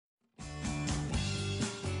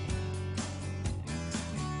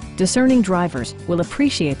discerning drivers will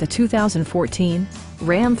appreciate the 2014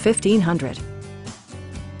 Ram 1500.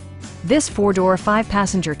 This four-door,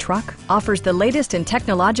 five-passenger truck offers the latest in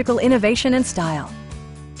technological innovation and style.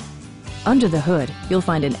 Under the hood, you'll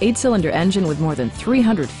find an 8-cylinder engine with more than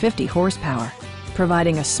 350 horsepower,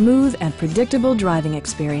 providing a smooth and predictable driving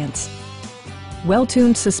experience.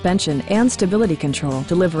 Well-tuned suspension and stability control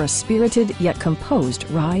deliver a spirited yet composed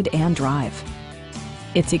ride and drive.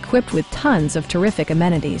 It's equipped with tons of terrific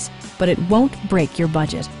amenities, but it won't break your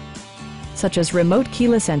budget, such as remote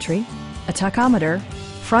keyless entry, a tachometer,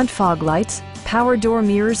 front fog lights, power door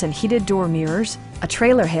mirrors and heated door mirrors, a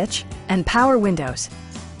trailer hitch, and power windows.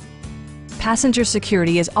 Passenger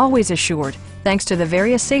security is always assured thanks to the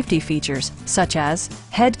various safety features such as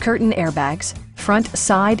head curtain airbags, front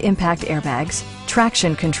side impact airbags,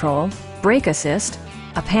 traction control, brake assist,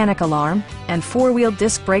 a panic alarm, and four-wheel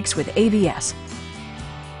disc brakes with ABS.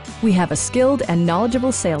 We have a skilled and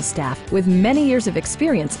knowledgeable sales staff with many years of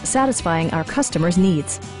experience satisfying our customers'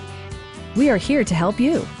 needs. We are here to help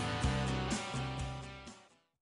you.